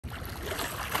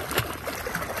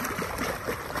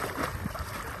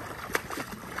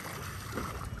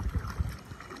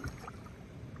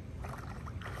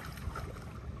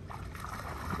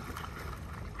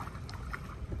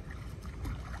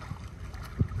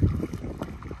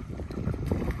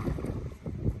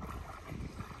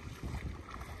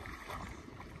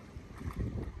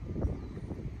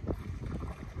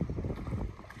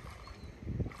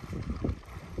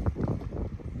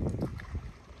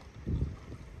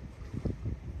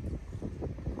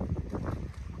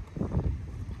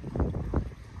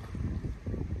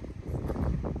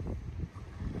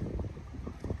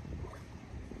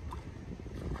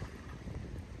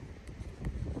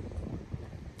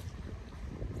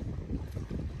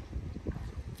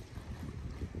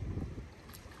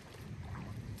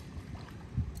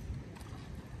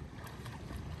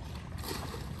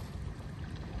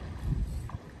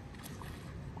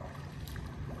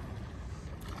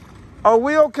Are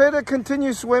we okay to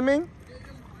continue swimming?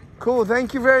 Cool,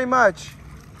 thank you very much.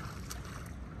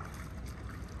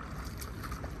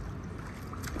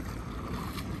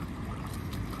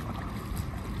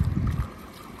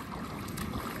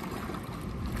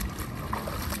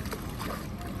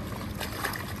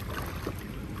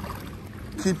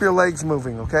 Keep your legs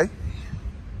moving, okay?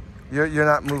 You're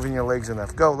not moving your legs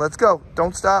enough. Go, let's go.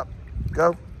 Don't stop.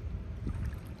 Go.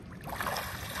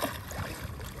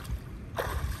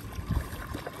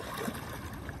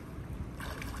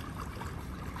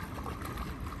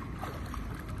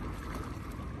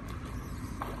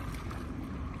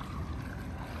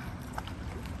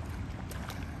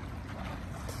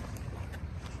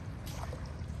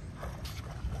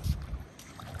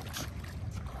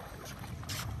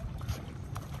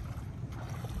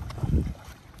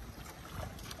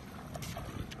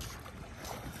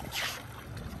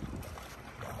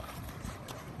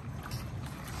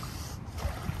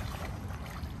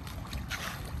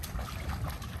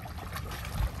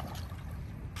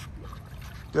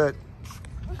 Good.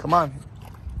 Come on.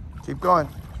 Keep going.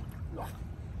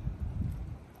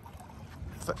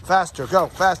 Faster. Go.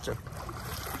 Faster.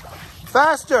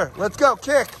 Faster. Let's go.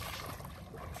 Kick.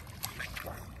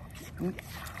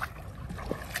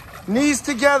 Knees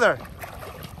together.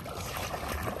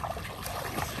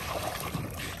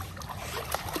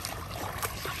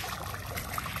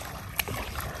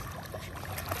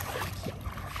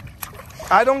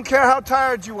 I don't care how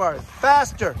tired you are.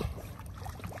 Faster.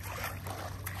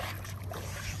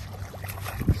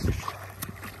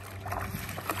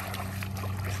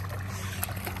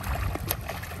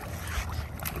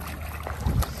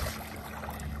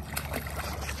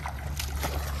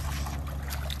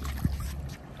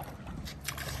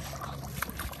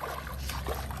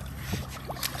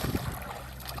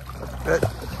 Good.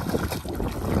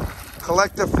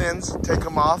 Collect the fins, take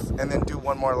them off, and then do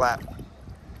one more lap.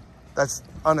 That's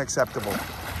unacceptable.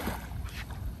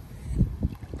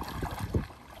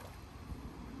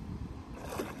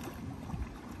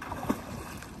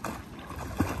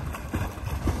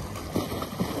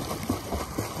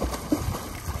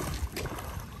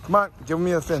 Come on, give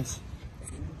me the fins.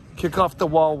 Kick off the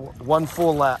wall one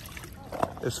full lap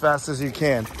as fast as you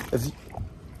can.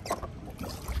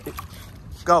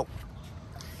 Go.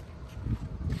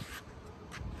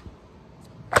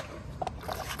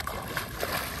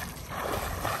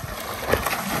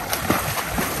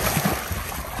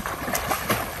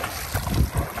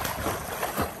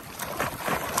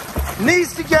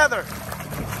 Knees together.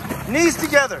 Knees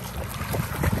together.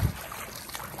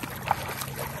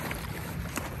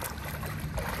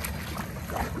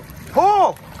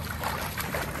 Pull.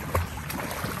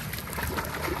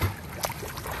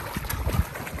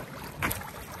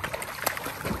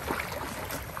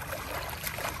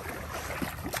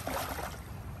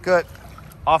 Good.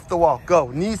 Off the wall.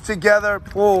 Go. Knees together,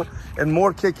 pull, and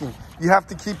more kicking. You have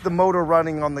to keep the motor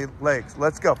running on the legs.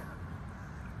 Let's go.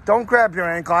 Don't grab your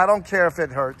ankle. I don't care if it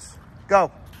hurts.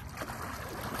 Go.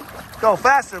 Go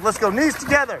faster. Let's go. Knees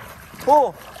together.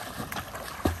 Pull.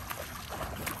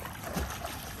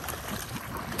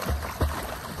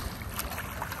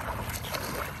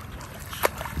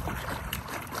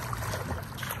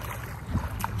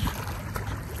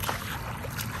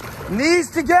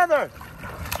 Knees together.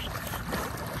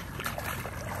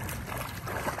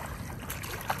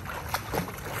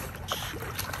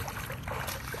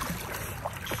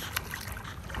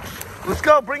 Let's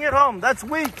go, bring it home. That's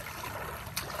weak.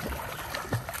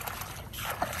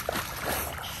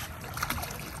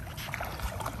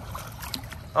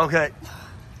 Okay,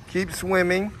 keep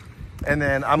swimming, and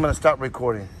then I'm gonna stop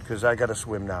recording because I gotta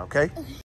swim now, okay?